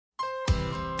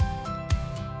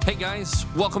Hey guys,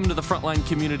 welcome to the Frontline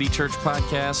Community Church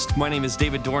podcast. My name is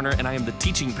David Dorner, and I am the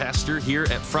teaching pastor here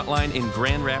at Frontline in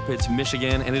Grand Rapids,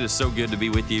 Michigan, and it is so good to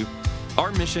be with you.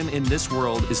 Our mission in this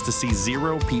world is to see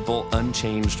 0 people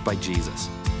unchanged by Jesus.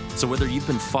 So whether you've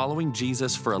been following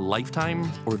Jesus for a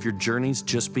lifetime or if your journey's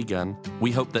just begun,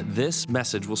 we hope that this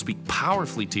message will speak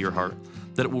powerfully to your heart,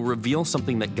 that it will reveal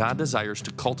something that God desires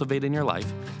to cultivate in your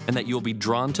life, and that you'll be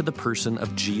drawn to the person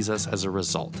of Jesus as a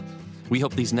result. We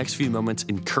hope these next few moments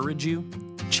encourage you,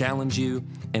 challenge you,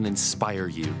 and inspire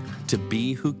you to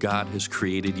be who God has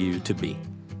created you to be.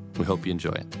 We hope you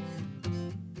enjoy it.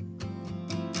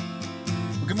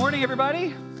 Well, good morning,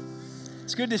 everybody.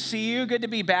 It's good to see you. Good to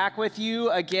be back with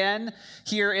you again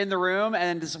here in the room.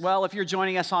 And as well, if you're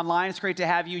joining us online, it's great to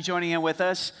have you joining in with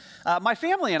us. My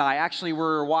family and I actually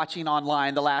were watching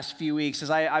online the last few weeks as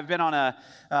I've been on a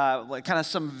kind of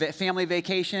some family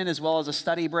vacation as well as a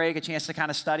study break, a chance to kind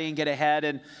of study and get ahead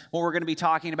and what we're going to be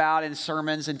talking about in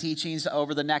sermons and teachings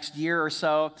over the next year or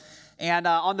so. And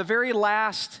on the very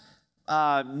last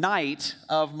night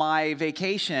of my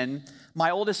vacation,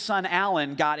 my oldest son,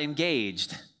 Alan, got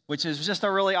engaged, which is just a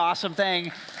really awesome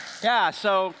thing. Yeah,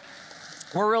 so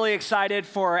we're really excited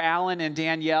for Alan and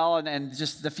Danielle and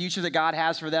just the future that God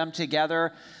has for them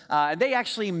together. And they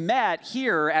actually met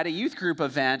here at a youth group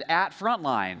event at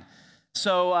Frontline.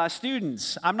 So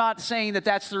students, I'm not saying that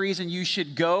that's the reason you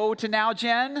should go to Now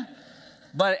Gen,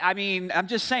 but I mean, I'm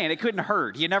just saying it couldn't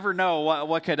hurt. You never know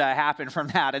what could happen from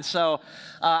that. And so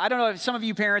I don't know if some of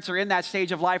you parents are in that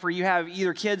stage of life where you have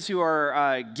either kids who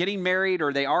are getting married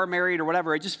or they are married or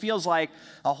whatever. It just feels like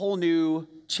a whole new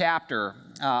chapter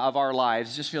of our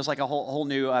lives. It just feels like a whole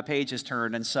new page is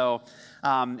turned. And so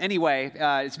anyway,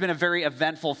 it's been a very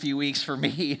eventful few weeks for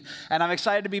me, and I'm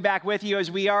excited to be back with you as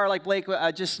we are, like Blake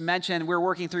just mentioned, we're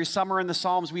working through Summer in the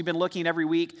Psalms. We've been looking every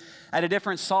week at a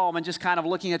different psalm and just kind of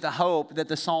looking at the hope that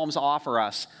the Psalms offer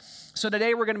us. So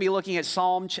today we're going to be looking at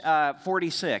Psalm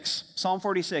 46. Psalm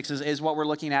 46 is what we're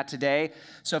looking at today.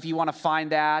 So if you want to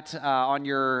find that on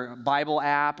your Bible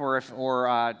app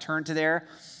or turn to there,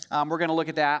 we're going to look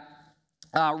at that.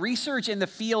 Research in the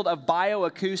field of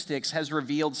bioacoustics has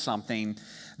revealed something,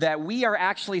 that we are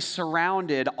actually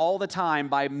surrounded all the time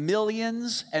by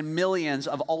millions and millions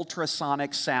of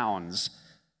ultrasonic sounds.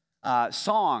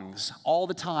 Songs all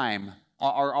the time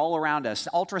are all around us.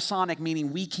 Ultrasonic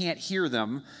meaning we can't hear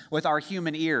them with our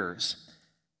human ears.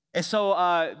 And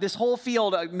so this whole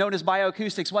field known as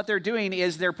bioacoustics, what they're doing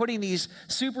is they're putting these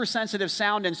super sensitive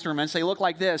sound instruments, they look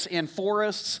like this, in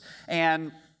forests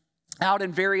and out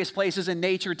in various places in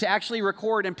nature to actually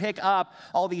record and pick up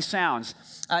all these sounds.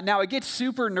 Now, it gets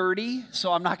super nerdy,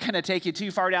 so I'm not going to take you too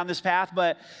far down this path,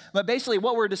 but basically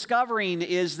what we're discovering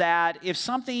is that if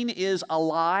something is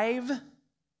alive,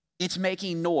 it's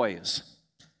making noise.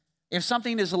 If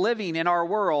something is living in our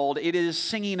world, it is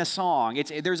singing a song.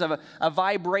 There's a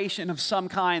vibration of some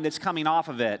kind that's coming off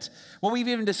of it. What we've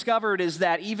even discovered is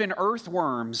that even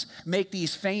earthworms make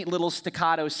these faint little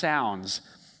staccato sounds.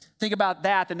 Think about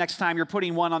that the next time you're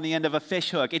putting one on the end of a fish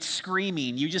hook. It's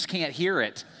screaming. You just can't hear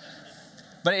it.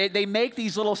 But they make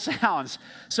these little sounds.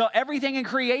 So everything in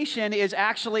creation is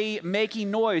actually making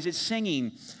noise. It's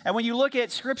singing. And when you look at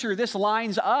Scripture, this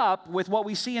lines up with what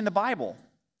we see in the Bible.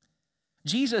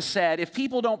 Jesus said, if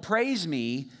people don't praise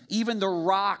me, even the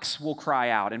rocks will cry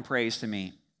out and praise to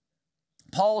me.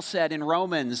 Paul said in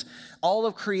Romans, all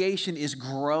of creation is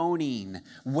groaning,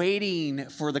 waiting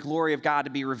for the glory of God to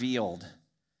be revealed.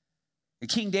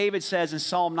 King David says in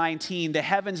Psalm 19, the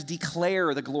heavens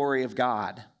declare the glory of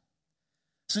God.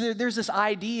 So there's this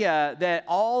idea that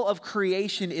all of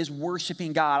creation is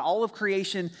worshiping God. All of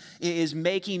creation is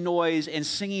making noise and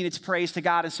singing its praise to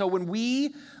God. And so when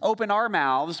we open our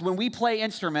mouths, when we play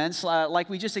instruments, like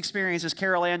we just experienced as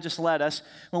Carol Ann just led us,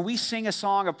 when we sing a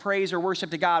song of praise or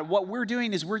worship to God, what we're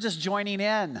doing is we're just joining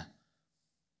in.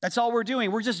 That's all we're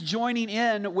doing. We're just joining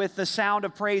in with the sound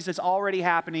of praise that's already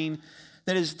happening,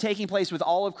 that is taking place with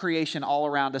all of creation all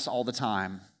around us all the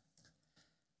time.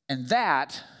 And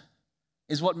that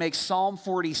is what makes Psalm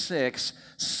 46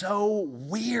 so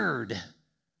weird.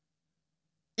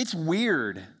 It's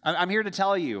weird. I'm here to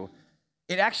tell you.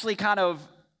 It actually kind of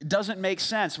doesn't make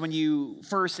sense when you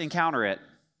first encounter it.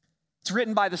 It's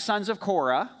written by the sons of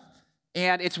Korah,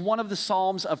 and it's one of the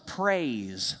Psalms of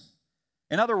praise.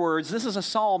 In other words, this is a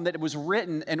psalm that was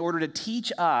written in order to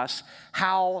teach us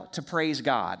how to praise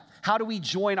God. How do we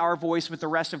join our voice with the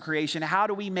rest of creation? How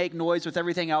do we make noise with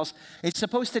everything else? It's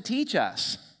supposed to teach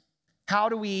us. How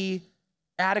do we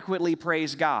adequately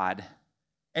praise God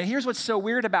And here's what's so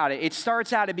weird about it. It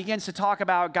starts out, it begins to talk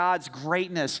about God's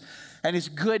greatness and his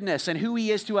goodness and who he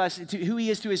is to us, who he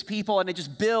is to his people, and it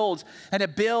just builds and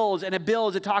it builds and it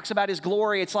builds. It talks about his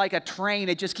glory. It's like a train.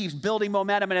 It just keeps building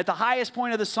momentum. And at the highest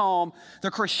point of the psalm,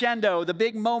 the crescendo, the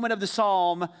big moment of the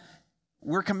psalm,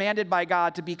 we're commanded by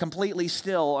God to be completely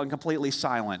still and completely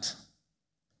silent.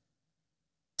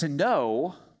 To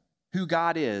know who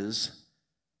God is,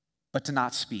 but to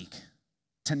not speak,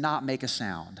 to not make a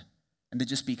sound, and to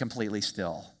just be completely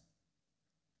still.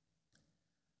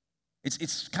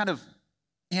 It's kind of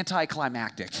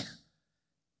anticlimactic.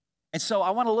 And so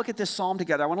I want to look at this psalm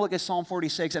together. I want to look at Psalm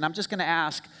 46, and I'm just going to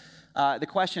ask the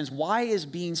questions, why is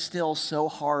being still so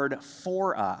hard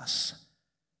for us?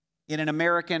 In an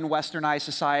American westernized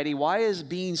society, why is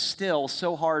being still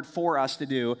so hard for us to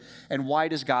do, and why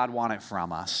does God want it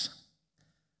from us?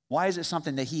 Why is it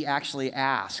something that he actually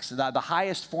asks? The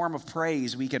highest form of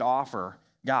praise we could offer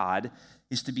God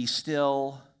is to be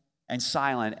still and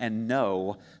silent and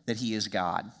know that he is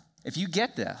God. If you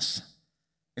get this,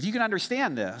 if you can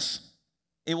understand this,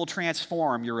 it will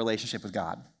transform your relationship with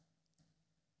God.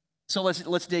 So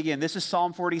let's dig in. This is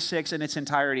Psalm 46 in its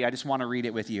entirety. I just want to read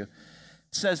it with you. It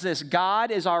says this: God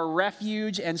is our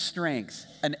refuge and strength,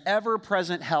 an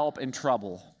ever-present help in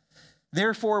trouble.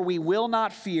 Therefore we will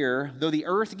not fear, though the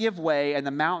earth give way and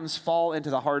the mountains fall into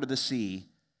the heart of the sea.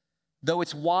 Though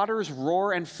its waters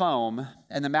roar and foam,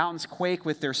 and the mountains quake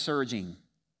with their surging.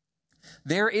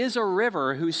 There is a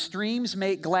river whose streams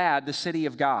make glad the city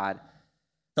of God,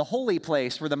 the holy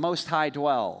place where the Most High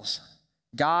dwells.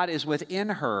 God is within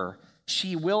her.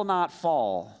 She will not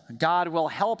fall. God will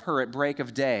help her at break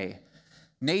of day.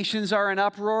 Nations are in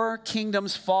uproar,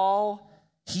 kingdoms fall.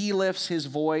 He lifts his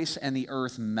voice and the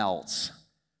earth melts.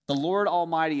 The Lord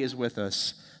Almighty is with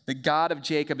us. The God of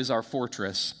Jacob is our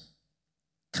fortress.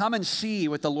 Come and see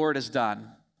what the Lord has done,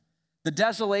 the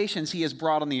desolations he has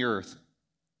brought on the earth.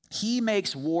 He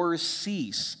makes wars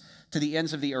cease to the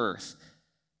ends of the earth.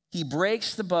 He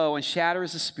breaks the bow and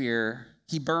shatters the spear.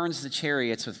 He burns the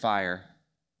chariots with fire.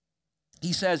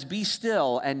 He says, "Be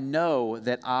still and know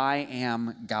that I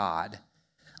am God.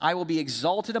 I will be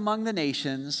exalted among the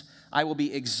nations. I will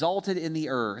be exalted in the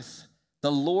earth.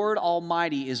 The Lord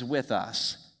Almighty is with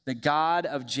us. The God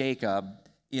of Jacob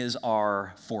is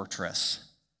our fortress."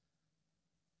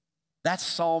 That's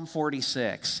Psalm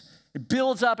 46. It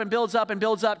builds up and builds up and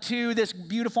builds up to this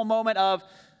beautiful moment of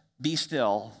be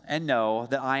still and know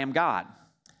that I am God.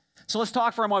 So let's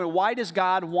talk for a moment. Why does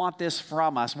God want this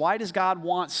from us? Why does God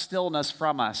want stillness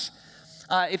from us?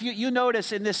 If you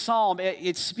notice in this psalm,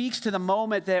 it speaks to the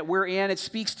moment that we're in. It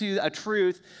speaks to a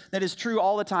truth that is true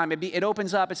all the time. It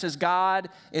opens up. It says, God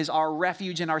is our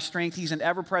refuge and our strength. He's an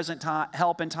ever-present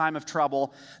help in time of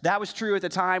trouble. That was true at the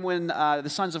time when the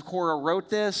sons of Korah wrote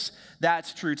this.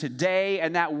 That's true today,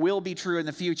 and that will be true in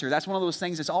the future. That's one of those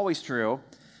things that's always true.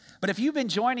 But if you've been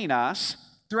joining us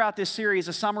throughout this series,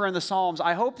 A Summer in the Psalms,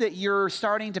 I hope that you're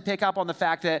starting to pick up on the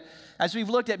fact that as we've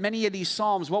looked at many of these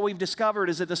Psalms, what we've discovered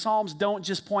is that the Psalms don't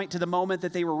just point to the moment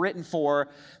that they were written for,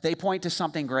 they point to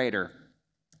something greater.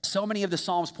 So many of the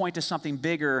Psalms point to something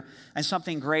bigger and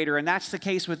something greater, and that's the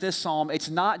case with this Psalm. It's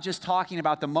not just talking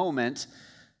about the moment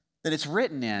that it's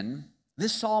written in.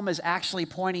 This Psalm is actually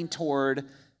pointing toward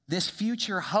this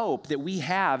future hope that we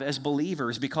have as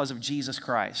believers because of Jesus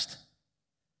Christ.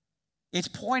 It's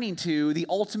pointing to the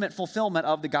ultimate fulfillment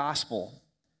of the gospel.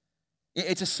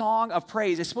 It's a song of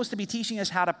praise. It's supposed to be teaching us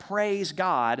how to praise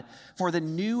God for the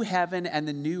new heaven and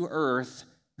the new earth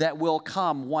that will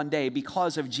come one day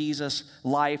because of Jesus'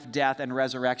 life, death, and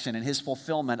resurrection and his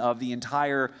fulfillment of the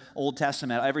entire Old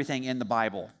Testament, everything in the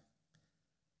Bible.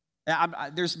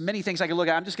 There's many things I could look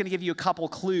at. I'm just going to give you a couple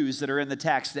clues that are in the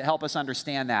text that help us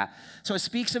understand that. So it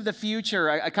speaks of the future.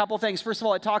 A couple things. First of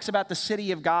all, it talks about the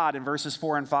city of God in verses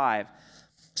 4 and 5.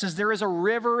 It says, there is a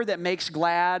river that makes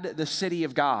glad the city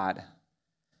of God.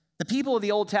 The people of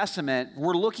the Old Testament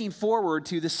were looking forward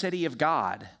to the city of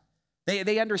God.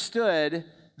 They understood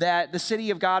that the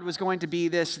city of God was going to be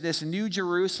this new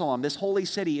Jerusalem, this holy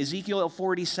city. Ezekiel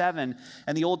 47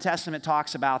 and the Old Testament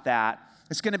talks about that.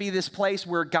 It's going to be this place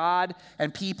where God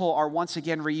and people are once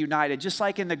again reunited. Just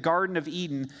like in the Garden of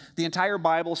Eden, the entire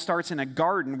Bible starts in a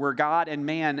garden where God and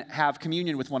man have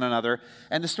communion with one another.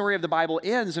 And the story of the Bible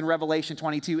ends in Revelation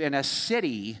 22 in a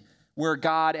city where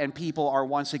God and people are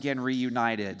once again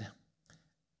reunited.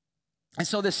 And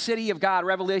so the city of God,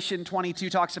 Revelation 22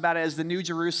 talks about it as the new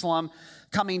Jerusalem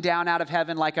coming down out of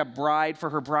heaven like a bride for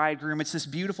her bridegroom. It's this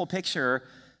beautiful picture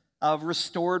of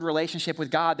restored relationship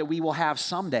with God that we will have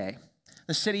someday.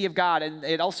 The city of God. And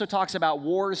it also talks about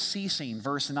wars ceasing,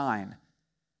 verse 9.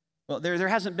 Well, there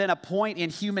hasn't been a point in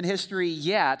human history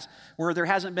yet where there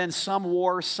hasn't been some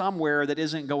war somewhere that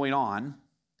isn't going on.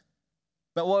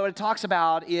 But what it talks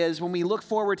about is when we look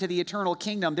forward to the eternal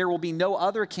kingdom, there will be no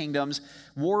other kingdoms.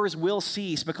 Wars will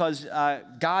cease because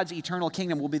God's eternal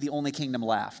kingdom will be the only kingdom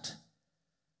left.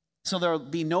 So there will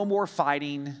be no more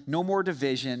fighting, no more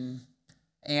division.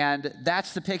 And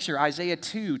that's the picture. Isaiah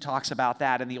 2 talks about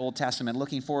that in the Old Testament,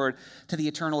 looking forward to the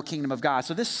eternal kingdom of God.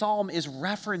 So this psalm is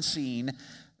referencing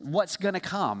what's going to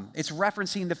come. It's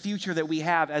referencing the future that we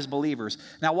have as believers.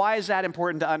 Now, why is that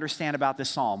important to understand about this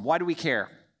psalm? Why do we care?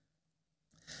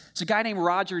 It's a guy named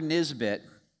Roger Nisbet.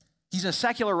 He's a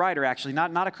secular writer, actually,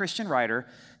 not a Christian writer.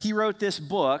 He wrote this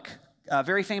book, a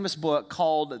very famous book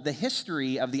called The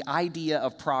History of the Idea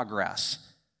of Progress.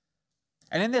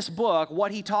 And in this book,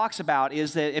 what he talks about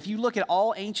is that if you look at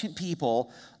all ancient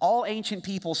people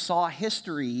saw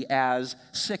history as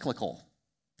cyclical.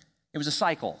 It was a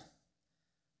cycle.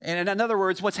 And in other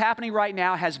words, what's happening right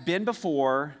now has been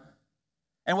before,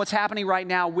 and what's happening right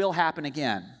now will happen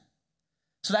again.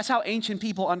 So that's how ancient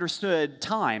people understood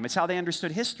time. It's how they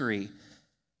understood history.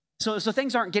 So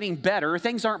things aren't getting better.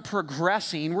 Things aren't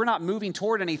progressing. We're not moving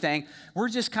toward anything. We're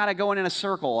just kind of going in a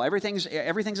circle. Everything's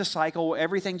a cycle.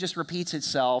 Everything just repeats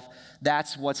itself.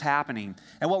 That's what's happening.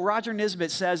 And what Roger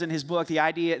Nisbet says in his book, The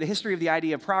History of the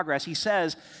Idea of Progress, he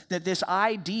says that this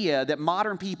idea that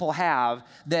modern people have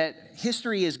that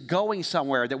history is going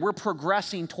somewhere, that we're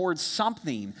progressing towards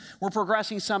something, we're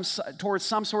progressing towards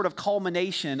some sort of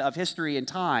culmination of history and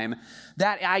time,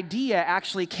 that idea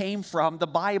actually came from the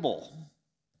Bible.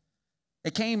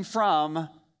 It came from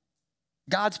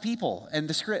God's people and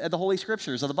the Holy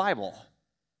Scriptures of the Bible.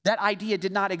 That idea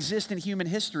did not exist in human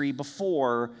history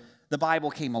before the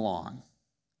Bible came along.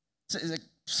 It's a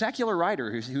secular writer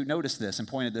who noticed this and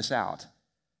pointed this out.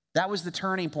 That was the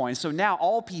turning point. So now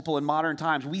all people in modern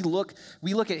times, we look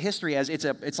at history as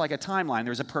it's like a timeline.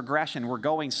 There's a progression. We're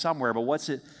going somewhere, but what's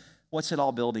it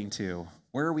all building to?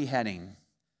 Where are we heading?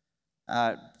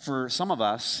 For some of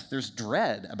us, there's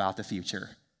dread about the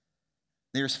future.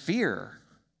 There's fear.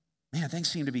 Man, things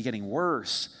seem to be getting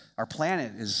worse. Our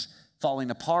planet is falling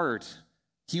apart.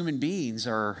 Human beings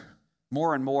are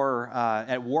more and more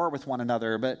at war with one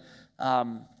another. But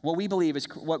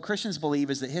what Christians believe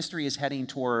is that history is heading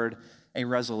toward a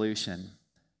resolution.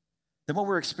 That what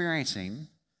we're experiencing,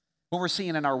 what we're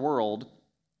seeing in our world,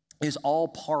 is all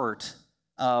part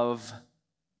of,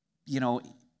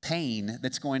 pain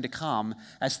that's going to come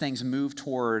as things move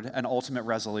toward an ultimate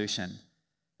resolution.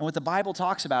 And what the Bible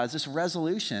talks about is this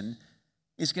resolution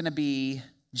is going to be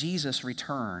Jesus'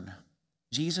 return.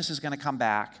 Jesus is going to come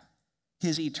back.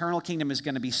 His eternal kingdom is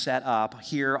going to be set up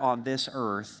here on this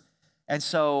earth. And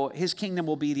so his kingdom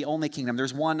will be the only kingdom.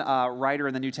 There's one writer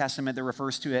in the New Testament that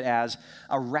refers to it as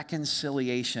a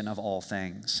reconciliation of all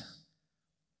things.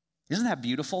 Isn't that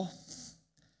beautiful?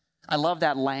 I love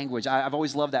that language. I've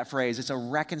always loved that phrase. It's a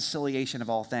reconciliation of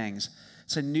all things.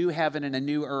 It's a new heaven and a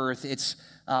new earth. It's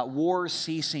wars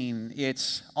ceasing.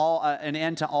 It's an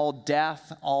end to all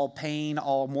death, all pain,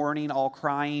 all mourning, all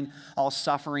crying, all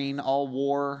suffering, all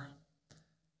war.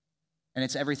 And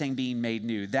it's everything being made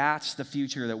new. That's the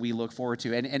future that we look forward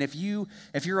to. And if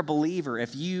you're a believer,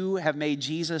 if you have made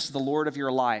Jesus the Lord of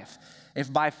your life,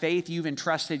 if by faith you've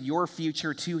entrusted your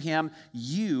future to him,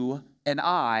 you and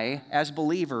I, as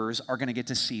believers, are going to get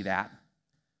to see that.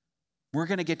 We're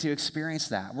going to get to experience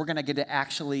that. We're going to get to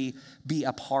actually be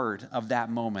a part of that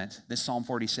moment that Psalm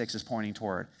 46 is pointing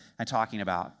toward and talking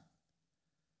about.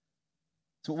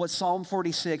 So what Psalm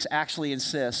 46 actually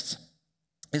insists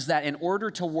is that in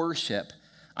order to worship,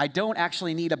 I don't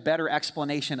actually need a better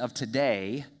explanation of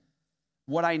today.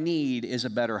 What I need is a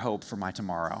better hope for my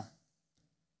tomorrow.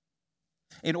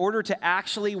 In order to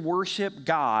actually worship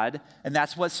God, and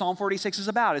that's what Psalm 46 is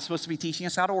about. It's supposed to be teaching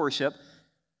us how to worship.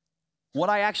 What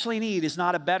I actually need is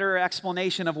not a better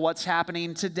explanation of what's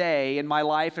happening today in my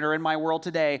life or in my world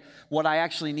today. What I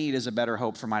actually need is a better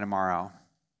hope for my tomorrow.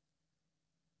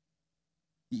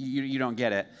 You don't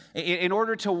get it. In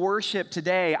order to worship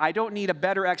today, I don't need a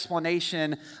better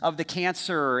explanation of the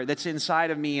cancer that's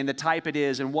inside of me and the type it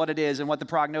is and what the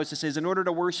prognosis is. In order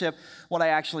to worship, what I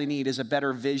actually need is a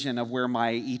better vision of where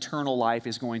my eternal life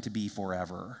is going to be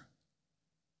forever.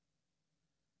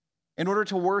 In order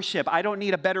to worship, I don't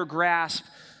need a better grasp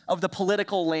of the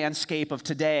political landscape of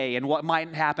today and what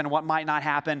might happen and what might not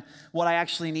happen. What I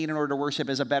actually need in order to worship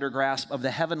is a better grasp of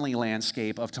the heavenly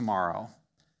landscape of tomorrow,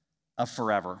 of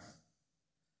forever.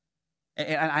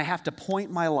 And I have to point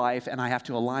my life and I have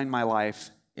to align my life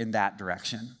in that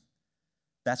direction.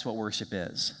 That's what worship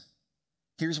is.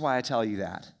 Here's why I tell you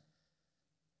that.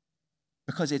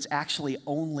 Because it's actually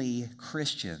only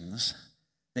Christians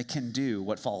that can do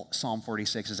what Psalm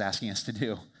 46 is asking us to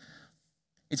do.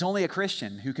 It's only a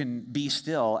Christian who can be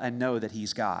still and know that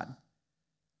he's God.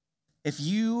 If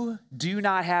you do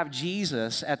not have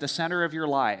Jesus at the center of your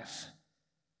life,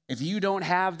 if you don't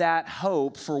have that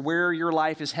hope for where your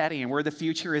life is heading and where the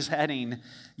future is heading,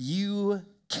 you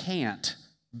can't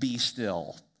be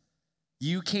still.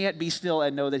 You can't be still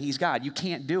and know that he's God. You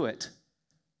can't do it.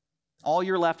 All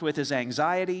you're left with is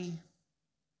anxiety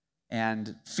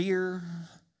and fear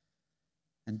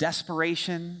and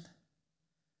desperation,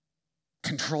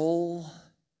 control.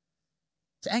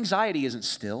 Anxiety isn't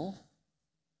still.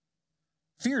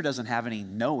 Fear doesn't have any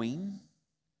knowing.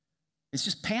 It's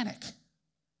just panic.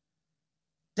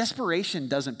 Desperation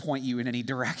doesn't point you in any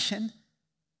direction.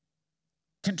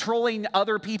 Controlling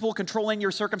other people, controlling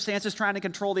your circumstances, trying to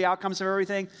control the outcomes of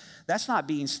everything, that's not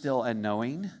being still and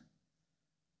knowing.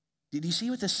 Did you see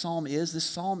what this psalm is? This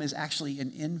psalm is actually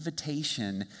an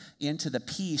invitation into the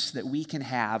peace that we can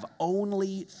have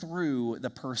only through the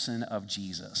person of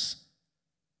Jesus.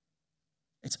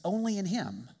 It's only in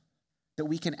him that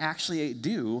we can actually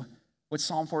do what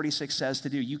Psalm 46 says to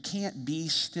do. You can't be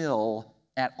still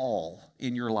at all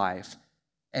in your life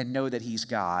and know that he's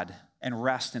God and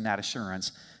rest in that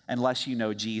assurance unless you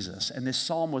know Jesus. And this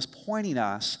psalm was pointing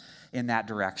us in that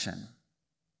direction.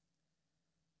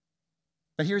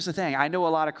 But here's the thing. I know a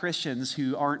lot of Christians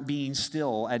who aren't being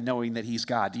still and knowing that he's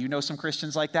God. Do you know some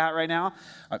Christians like that right now?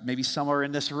 Maybe some are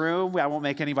in this room. I won't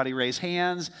make anybody raise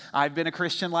hands. I've been a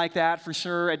Christian like that for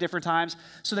sure at different times.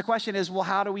 So the question is, well,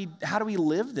 how do we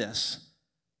live this?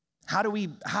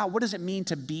 What does it mean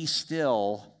to be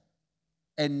still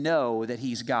and know that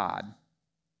he's God?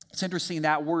 It's interesting,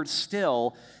 that word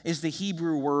still is the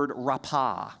Hebrew word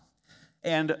rapah.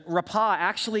 And rapah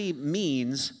actually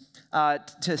means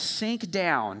to sink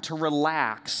down, to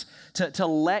relax, to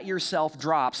let yourself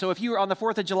drop. So if you were on the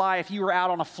 4th of July, if you were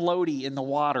out on a floaty in the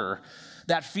water,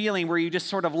 that feeling where you just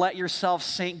sort of let yourself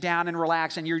sink down and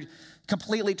relax and you're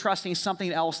completely trusting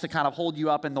something else to kind of hold you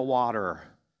up in the water.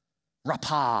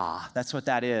 Rapah, that's what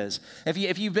that is.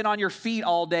 If you've been on your feet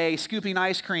all day scooping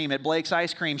ice cream at Blake's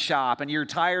Ice Cream Shop and you're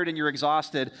tired and you're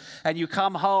exhausted and you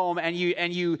come home and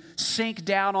you sink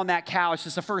down on that couch,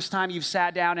 it's the first time you've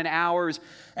sat down in hours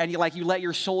and you let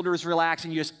your shoulders relax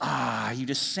and you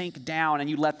just sink down and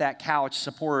you let that couch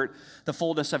support the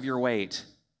fullness of your weight.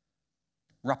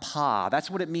 Rapah,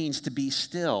 that's what it means to be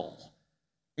still.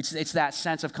 It's that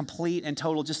sense of complete and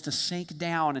total, just to sink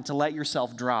down and to let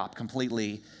yourself drop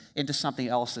completely into something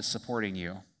else that's supporting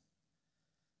you.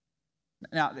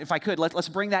 Now, if I could, let's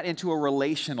bring that into a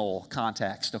relational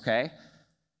context, okay?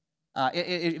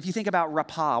 If you think about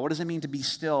rapah, what does it mean to be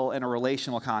still in a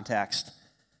relational context?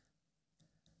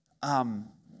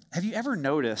 Have you ever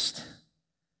noticed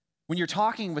when you're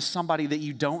talking with somebody that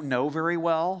you don't know very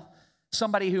well,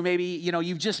 somebody who maybe,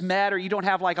 you've just met or you don't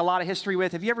have a lot of history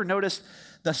with, have you ever noticed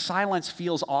the silence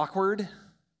feels awkward?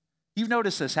 You've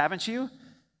noticed this, haven't you?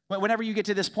 Whenever you get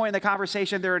to this point in the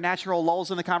conversation, there are natural lulls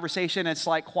in the conversation. It's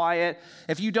quiet.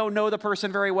 If you don't know the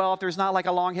person very well, if there's not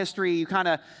a long history,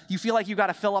 you feel like you've got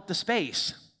to fill up the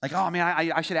space. Oh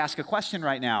man, I should ask a question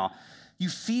right now. You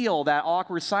feel that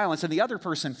awkward silence, and the other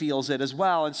person feels it as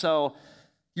well. And so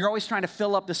you're always trying to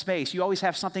fill up the space. You always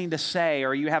have something to say,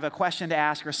 or you have a question to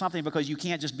ask or something, because you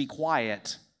can't just be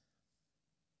quiet.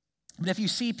 But if you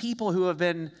see people who have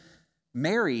been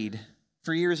married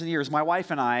for years and years, my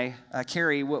wife and I,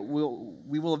 Carrie,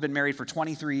 we will have been married for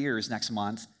 23 years next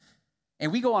month.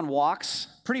 And we go on walks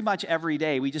pretty much every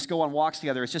day. We just go on walks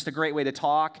together. It's just a great way to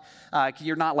talk.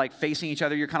 You're not facing each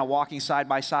other. You're kind of walking side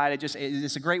by side.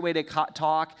 It's a great way to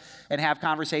talk and have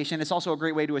conversation. It's also a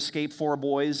great way to escape 4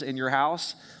 boys in your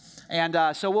house. And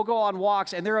so we'll go on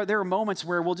walks, and there are moments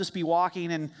where we'll just be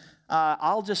walking, and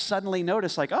I'll just suddenly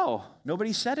notice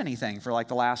nobody said anything for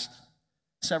the last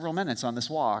several minutes on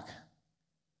this walk.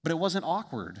 But it wasn't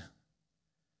awkward.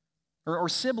 Or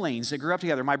siblings that grew up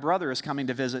together. My brother is coming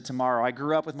to visit tomorrow. I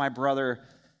grew up with my brother.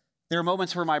 There are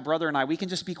moments where my brother and I, we can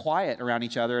just be quiet around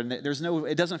each other, and it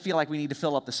doesn't feel like we need to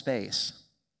fill up the space.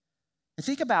 And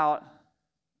think about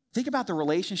the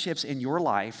relationships in your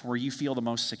life where you feel the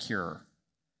most secure,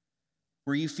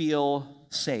 where you feel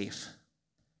safe,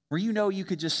 where you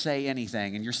could just say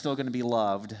anything and you're still going to be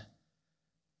loved.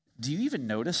 Do you even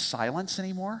notice silence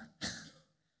anymore?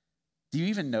 Do you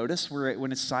even notice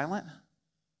when it's silent?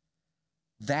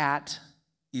 That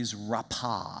is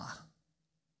rapah.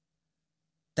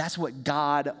 That's what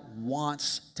God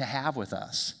wants to have with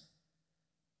us.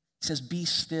 He says, be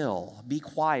still, be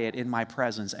quiet in my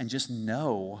presence, and just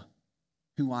know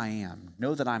who I am.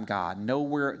 Know that I'm God.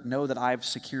 Know that I've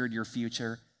secured your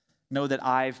future. Know that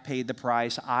I've paid the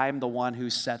price. I'm the one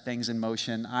who's set things in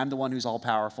motion. I'm the one who's all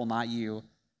powerful, not you.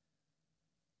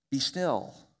 Be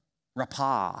still.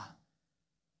 Rapah.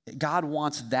 God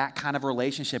wants that kind of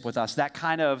relationship with us, that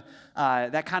kind of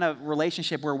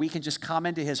relationship where we can just come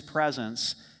into his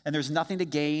presence and there's nothing to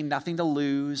gain, nothing to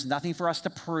lose, nothing for us to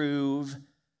prove.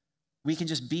 We can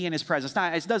just be in his presence.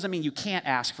 Now, it doesn't mean you can't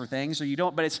ask for things, or you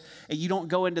don't, but you don't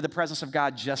go into the presence of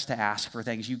God just to ask for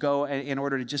things. You go in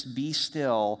order to just be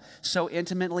still, so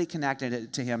intimately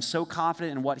connected to him, so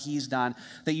confident in what he's done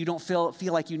that you don't feel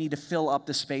like you need to fill up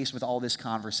the space with all this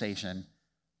conversation.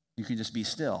 You can just be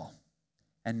still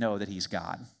and know that he's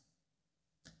God.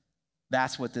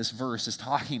 That's what this verse is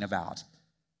talking about.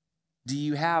 Do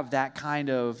you have that kind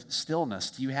of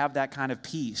stillness? Do you have that kind of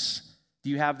peace?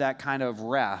 Do you have that kind of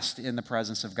rest in the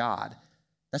presence of God?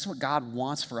 That's what God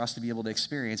wants for us to be able to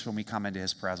experience when we come into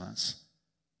his presence.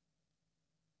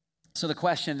 So the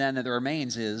question then that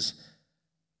remains is,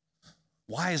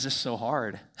 why is this so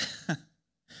hard?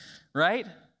 Right?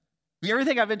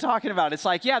 Everything I've been talking about, it's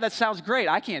like, yeah, that sounds great.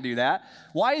 I can't do that.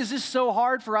 Why is this so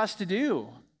hard for us to do?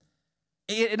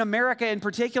 In America in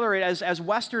particular, as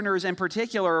Westerners in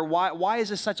particular, why is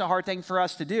this such a hard thing for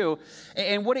us to do?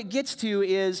 And what it gets to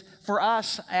is, for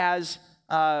us as,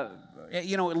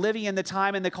 living in the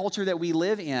time and the culture that we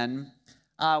live in,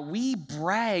 we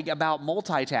brag about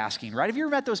multitasking, right? Have you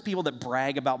ever met those people that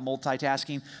brag about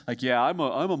multitasking? Like, yeah, I'm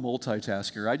a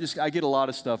multitasker. I get a lot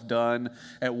of stuff done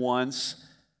at once.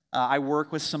 I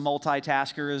work with some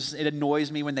multitaskers. It annoys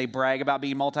me when they brag about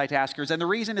being multitaskers. And the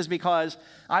reason is because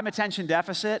I'm attention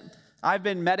deficit. I've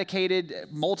been medicated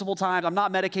multiple times. I'm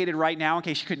not medicated right now, in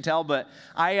case you couldn't tell, but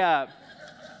I've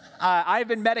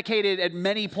been medicated at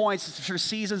many points for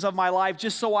seasons of my life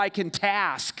just so I can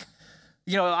task.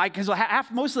 Because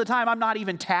most of the time I'm not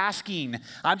even tasking.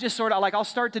 I'm just sort of like, I'll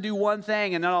start to do one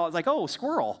thing and then I'll like, oh,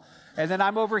 squirrel. And then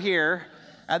I'm over here.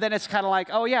 And then it's kind of like,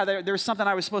 oh yeah, there's something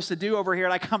I was supposed to do over here,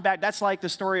 and I come back. That's like the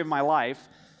story of my life.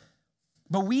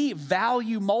 But we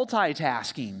value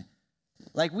multitasking.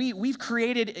 Like we've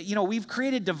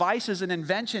created devices and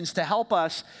inventions to help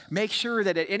us make sure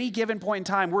that at any given point in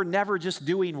time, we're never just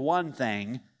doing one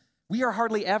thing. We are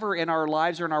hardly ever in our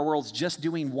lives or in our worlds just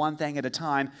doing one thing at a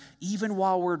time, even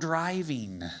while we're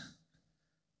driving.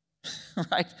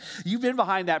 Right? You've been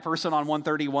behind that person on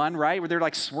 131, right? Where they're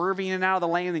like swerving in and out of the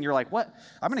lane, and you're like, what?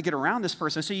 I'm going to get around this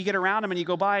person. So you get around them and you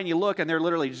go by and you look, and they're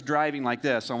literally just driving like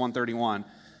this on 131.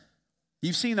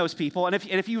 You've seen those people. And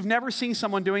if you've never seen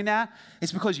someone doing that,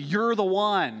 it's because you're the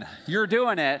one. You're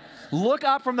doing it. Look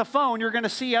up from the phone. You're going to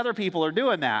see other people are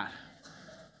doing that.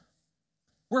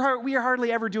 We are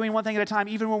hardly ever doing one thing at a time,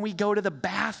 even when we go to the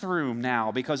bathroom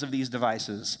now because of these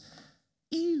devices.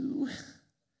 Ew.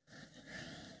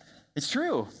 It's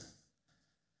true.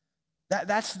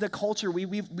 That's the culture.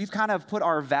 We've kind of put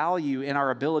our value in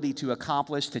our ability to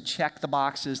accomplish, to check the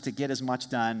boxes, to get as much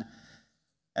done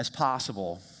as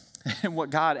possible. And what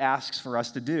God asks for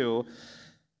us to do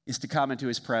is to come into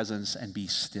his presence and be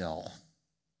still.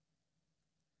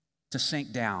 To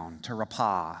sink down, to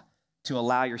rapah, to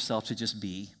allow yourself to just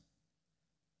be.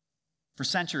 For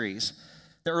centuries,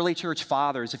 the early church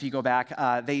fathers, if you go back,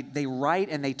 they write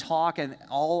and they talk and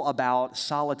all about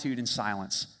solitude and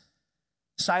silence.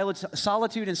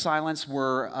 Solitude and silence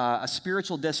were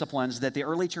spiritual disciplines that the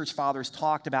early church fathers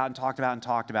talked about and talked about and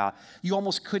talked about. You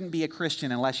almost couldn't be a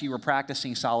Christian unless you were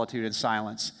practicing solitude and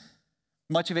silence.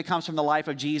 Much of it comes from the life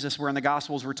of Jesus, where in the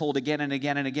Gospels we're told again and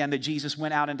again and again that Jesus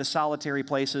went out into solitary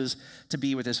places to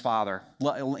be with his Father.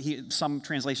 Some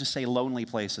translations say lonely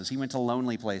places. He went to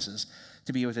lonely places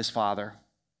to be with his Father.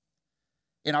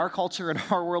 In our culture, in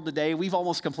our world today, we've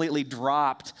almost completely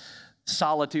dropped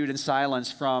solitude and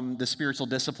silence from the spiritual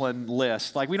discipline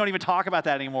list. Like, we don't even talk about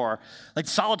that anymore. Like,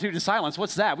 solitude and silence,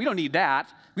 what's that? We don't need that.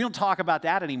 We don't talk about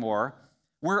that anymore.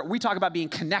 We talk about being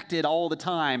connected all the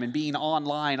time and being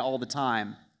online all the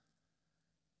time.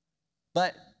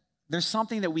 But there's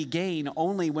something that we gain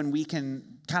only when we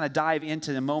can kind of dive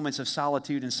into the moments of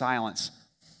solitude and silence.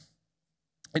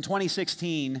 In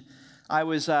 2016, I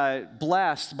was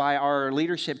blessed by our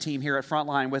leadership team here at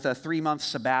Frontline with a 3-month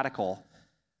sabbatical.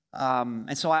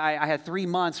 And so I had 3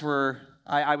 months where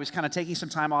I was kind of taking some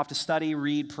time off to study,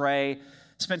 read, pray,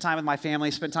 spend time with my family,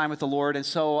 spend time with the Lord. And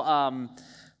so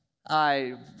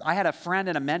I had a friend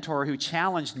and a mentor who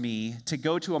challenged me to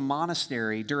go to a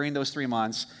monastery during those 3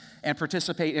 months and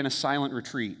participate in a silent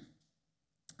retreat.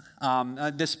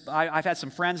 I've had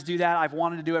some friends do that. I've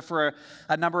wanted to do it for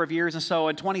a number of years. And so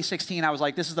in 2016, I was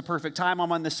like, this is the perfect time.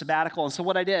 I'm on this sabbatical. And so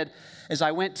what I did is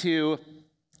I went to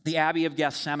the Abbey of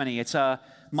Gethsemane. It's a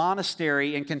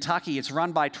monastery in Kentucky. It's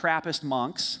run by Trappist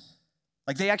monks.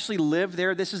 Like they actually live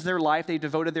there. This is their life. They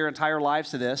devoted their entire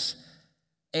lives to this.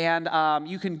 And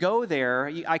you can go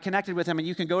there. I connected with him, and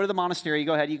you can go to the monastery.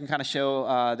 Go ahead. You can kind of show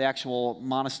the actual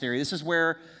monastery. This is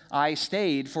where I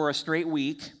stayed for a straight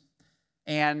week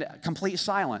and complete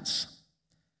silence.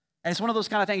 And it's one of those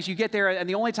kind of things, you get there, and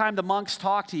the only time the monks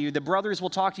talk to you, the brothers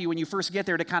will talk to you when you first get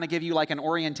there to kind of give you like an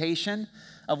orientation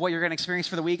of what you're going to experience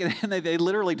for the week, and then they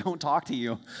literally don't talk to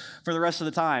you for the rest of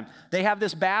the time. They have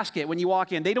this basket when you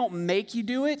walk in. They don't make you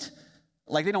do it.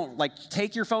 Like they don't like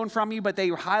take your phone from you, but they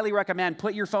highly recommend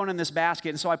put your phone in this basket.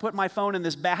 And so I put my phone in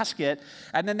this basket,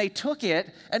 and then they took it,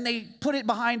 and they put it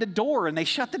behind a door, and they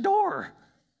shut the door.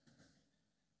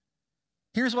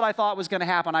 Here's what I thought was going to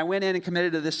happen. I went in and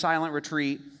committed to this silent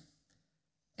retreat.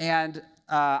 And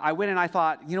I went and I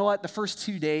thought, you know what? The first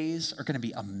 2 days are going to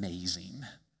be amazing.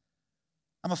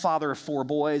 I'm a father of 4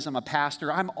 boys. I'm a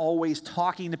pastor. I'm always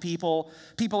talking to people.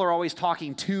 People are always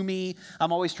talking to me.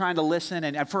 I'm always trying to listen.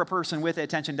 And for a person with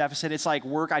attention deficit, it's like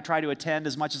work. I try to attend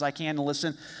as much as I can and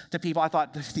listen to people. I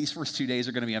thought these first 2 days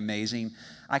are going to be amazing.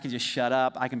 I can just shut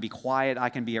up. I can be quiet. I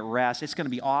can be at rest. It's going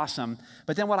to be awesome.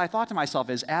 But then what I thought to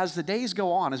myself is, as the days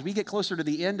go on, as we get closer to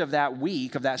the end of that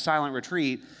week, of that silent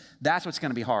retreat, that's what's going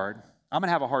to be hard. I'm going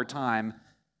to have a hard time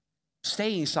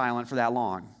staying silent for that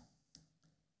long.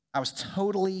 I was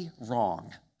totally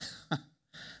wrong.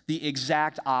 The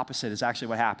exact opposite is actually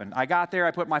what happened. I got there,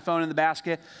 I put my phone in the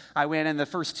basket, I went in, the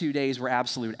first 2 days were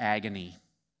absolute agony.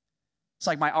 It's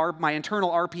like my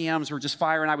internal RPMs were just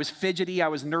firing. I was fidgety, I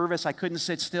was nervous, I couldn't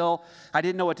sit still. I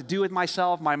didn't know what to do with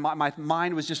myself. My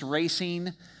mind was just racing.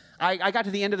 I got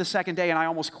to the end of the second day and I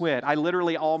almost quit. I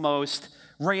literally almost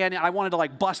ran. I wanted to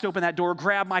like bust open that door,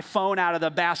 grab my phone out of the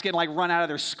basket, and like run out of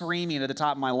there screaming at the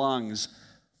top of my lungs.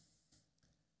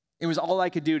 It was all I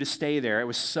could do to stay there. It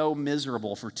was so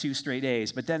miserable for 2 straight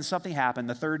days. But then something happened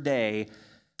the third day.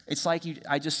 It's like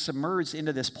I just submerged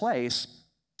into this place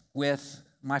with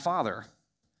my Father.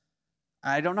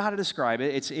 I don't know how to describe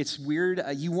it. It's weird.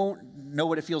 You won't know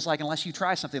what it feels like unless you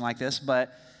try something like this,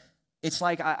 but it's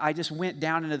like I just went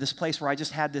down into this place where I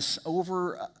just had this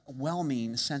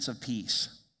overwhelming sense of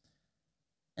peace.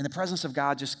 And the presence of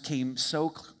God just came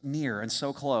so near and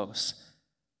so close.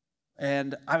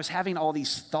 And I was having all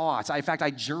these thoughts. In fact,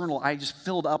 I just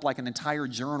filled up like an entire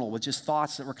journal with just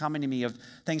thoughts that were coming to me of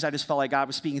things I just felt like God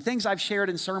was speaking. Things I've shared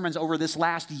in sermons over this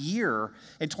last year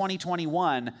in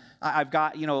 2021, I've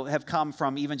got, have come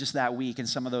from even just that week and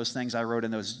some of those things I wrote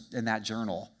in that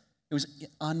journal. It was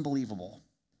unbelievable.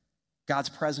 God's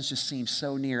presence just seemed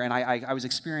so near, and I was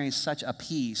experiencing such a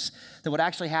peace that what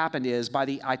actually happened is by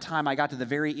the time I got to the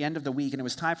very end of the week and it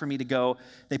was time for me to go,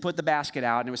 they put the basket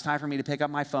out and it was time for me to pick up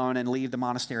my phone and leave the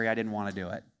monastery. I didn't want to do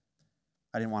it.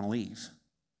 I didn't want to leave.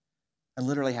 I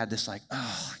literally had this like,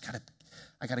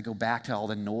 I gotta go back to all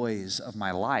the noise of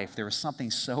my life. There was something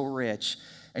so rich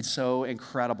and so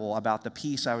incredible about the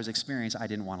peace I was experiencing, I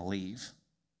didn't want to leave.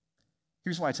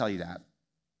 Here's why I tell you that.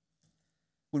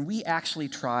 When we actually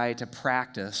try to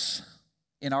practice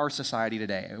in our society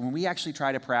today, when we actually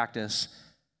try to practice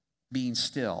being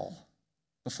still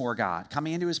before God,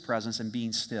 coming into his presence and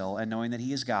being still and knowing that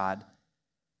he is God,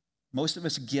 most of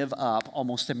us give up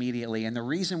almost immediately. And the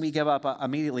reason we give up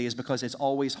immediately is because it's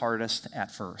always hardest at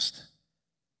first.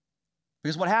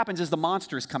 Because what happens is the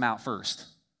monsters come out first.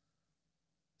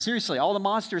 Seriously, all the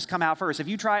monsters come out first. If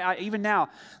you try, even now,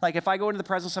 like if I go into the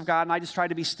presence of God and I just try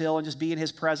to be still and just be in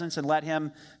his presence and let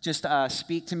him just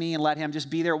speak to me and let him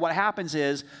just be there, what happens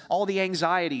is all the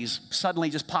anxieties suddenly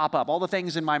just pop up. All the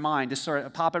things in my mind just sort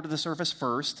of pop up to the surface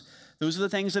first. Those are the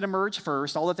things that emerge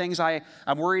first. All the things I'm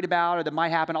worried about or that might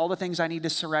happen, all the things I need to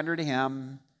surrender to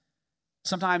him.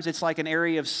 Sometimes it's like an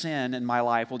area of sin in my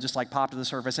life will just like pop to the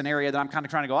surface, an area that I'm kind of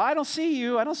trying to go, I don't see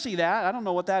you, I don't see that, I don't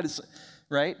know what that is,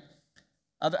 right?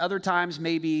 Other times,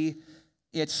 maybe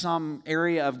it's some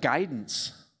area of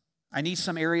guidance. I need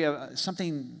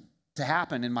something to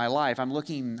happen in my life.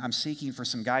 I'm seeking for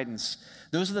some guidance.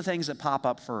 Those are the things that pop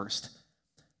up first.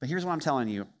 But here's what I'm telling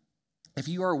you. If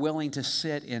you are willing to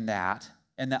sit in that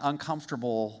and the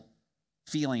uncomfortable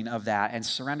feeling of that and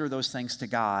surrender those things to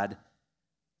God,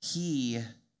 he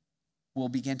will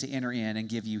begin to enter in and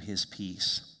give you his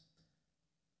peace.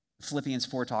 Philippians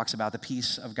 4 talks about the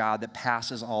peace of God that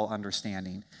passes all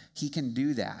understanding. He can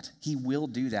do that. He will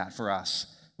do that for us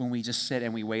when we just sit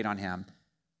and we wait on him.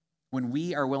 When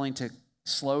we are willing to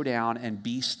slow down and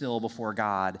be still before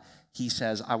God, he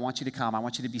says, I want you to come. I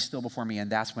want you to be still before me,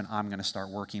 and that's when I'm going to start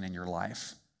working in your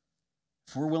life.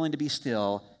 If we're willing to be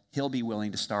still, he'll be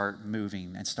willing to start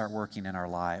moving and start working in our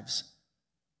lives.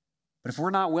 But if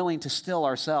we're not willing to still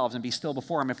ourselves and be still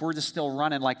before him, if we're just still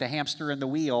running like the hamster in the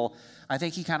wheel, I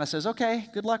think he kind of says, okay,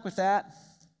 good luck with that.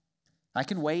 I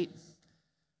can wait.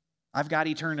 I've got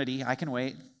eternity. I can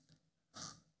wait.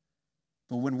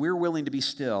 But when we're willing to be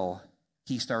still,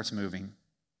 he starts moving.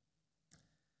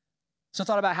 So I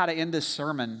thought about how to end this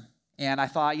sermon, and I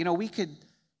thought, we could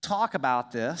talk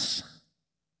about this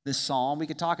psalm. We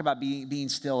could talk about being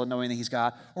still and knowing that he's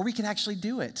God, or we could actually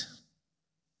do it.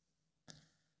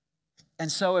 And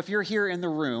so if you're here in the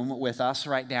room with us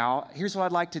right now, here's what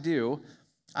I'd like to do.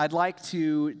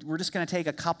 We're just going to take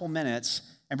a couple minutes,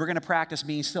 and we're going to practice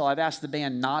being still. I've asked the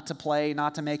band not to play,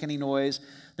 not to make any noise.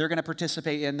 They're going to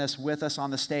participate in this with us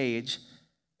on the stage.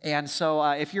 And so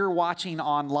if you're watching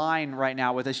online right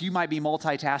now with us, you might be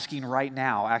multitasking right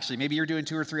now, actually. Maybe you're doing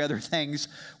 2 or 3 other things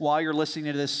while you're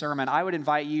listening to this sermon. I would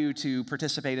invite you to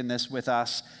participate in this with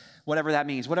us, whatever that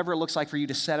means, whatever it looks like for you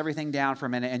to set everything down for a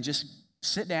minute and just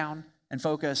sit down and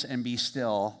focus and be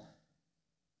still.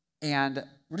 And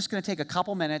we're just going to take a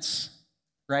couple minutes,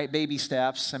 right? Baby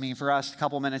steps. I mean, for us, a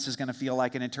couple minutes is going to feel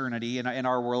like an eternity in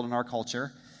our world, in our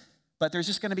culture. But there's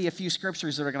just going to be a few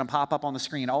scriptures that are going to pop up on the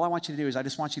screen. All I want you to do is I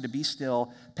just want you to be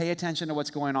still, pay attention to what's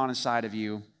going on inside of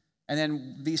you. And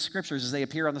then these scriptures, as they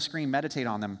appear on the screen, meditate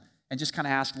on them and just kind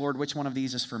of ask, Lord, which one of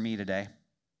these is for me today?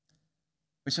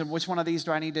 Which one of these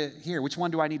do I need to hear? Which one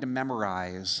do I need to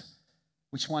memorize?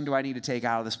 Which one do I need to take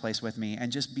out of this place with me?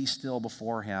 And just be still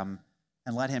before him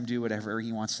and let him do whatever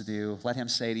he wants to do. Let him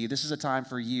say to you, this is a time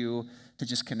for you to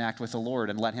just connect with the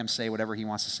Lord and let him say whatever he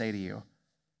wants to say to you.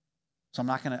 So I'm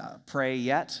not going to pray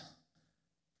yet,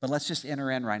 but let's just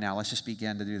enter in right now. Let's just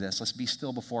begin to do this. Let's be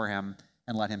still before him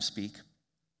and let him speak.